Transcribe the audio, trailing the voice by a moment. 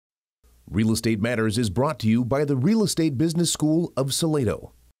Real Estate Matters is brought to you by the Real Estate Business School of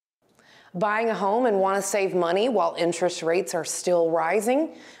Salado. Buying a home and want to save money while interest rates are still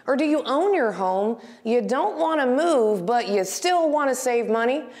rising? Or do you own your home, you don't want to move, but you still want to save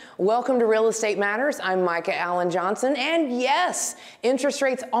money? Welcome to Real Estate Matters. I'm Micah Allen Johnson, and yes, interest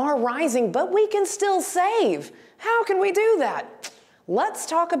rates are rising, but we can still save. How can we do that? Let's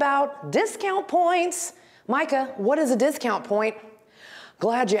talk about discount points. Micah, what is a discount point?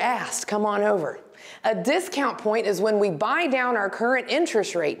 Glad you asked. Come on over. A discount point is when we buy down our current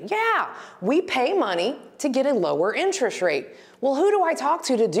interest rate. Yeah, we pay money to get a lower interest rate. Well, who do I talk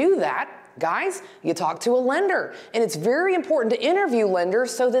to do that? Guys, you talk to a lender, and it's very important to interview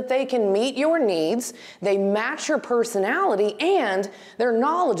lenders so that they can meet your needs, they match your personality, and they're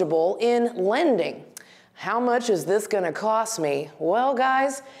knowledgeable in lending. How much is this going to cost me? Well,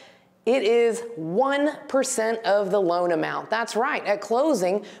 guys, it is 1% of the loan amount. That's right. At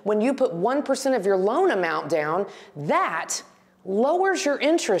closing, when you put 1% of your loan amount down, that lowers your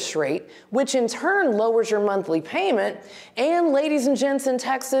interest rate, which in turn lowers your monthly payment. And ladies and gents in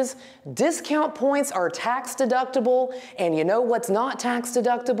Texas, discount points are tax deductible. And you know what's not tax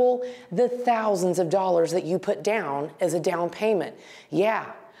deductible? The thousands of dollars that you put down as a down payment.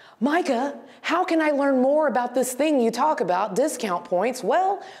 Yeah. Micah, how can I learn more about this thing you talk about, discount points?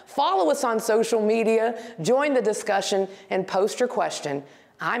 Well, follow us on social media, join the discussion, and post your question.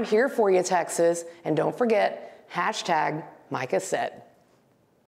 I'm here for you, Texas. And don't forget, #MicahSaid.